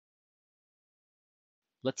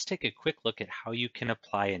Let's take a quick look at how you can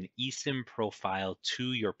apply an eSIM profile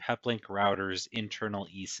to your Peplink router's internal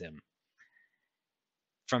eSIM.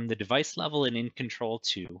 From the device level and in Control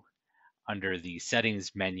 2, under the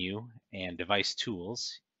Settings menu and Device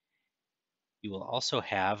Tools, you will also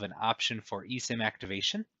have an option for eSIM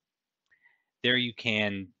activation. There you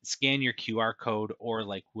can scan your QR code, or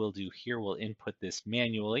like we'll do here, we'll input this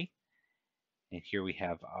manually. And here we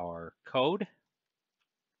have our code.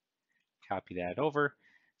 Copy that over,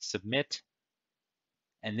 submit,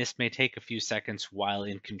 and this may take a few seconds while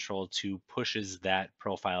in Control 2 pushes that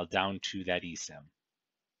profile down to that eSIM.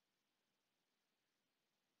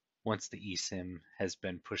 Once the eSIM has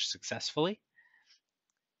been pushed successfully,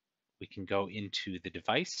 we can go into the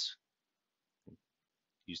device,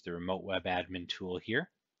 use the remote web admin tool here,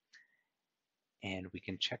 and we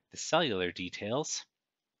can check the cellular details.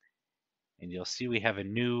 And you'll see we have a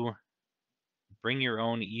new bring your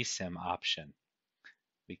own eSIM option.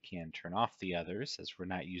 We can turn off the others as we're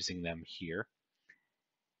not using them here.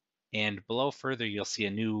 And below further, you'll see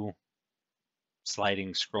a new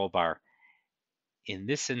sliding scroll bar. In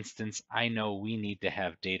this instance, I know we need to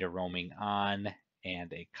have data roaming on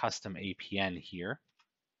and a custom APN here.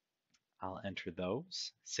 I'll enter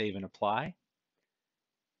those, save and apply.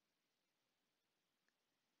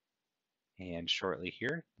 And shortly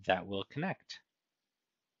here, that will connect.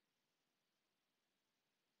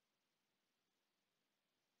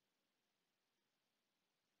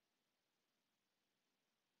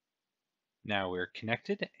 Now we're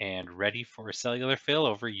connected and ready for cellular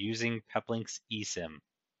failover using Peplink's eSIM.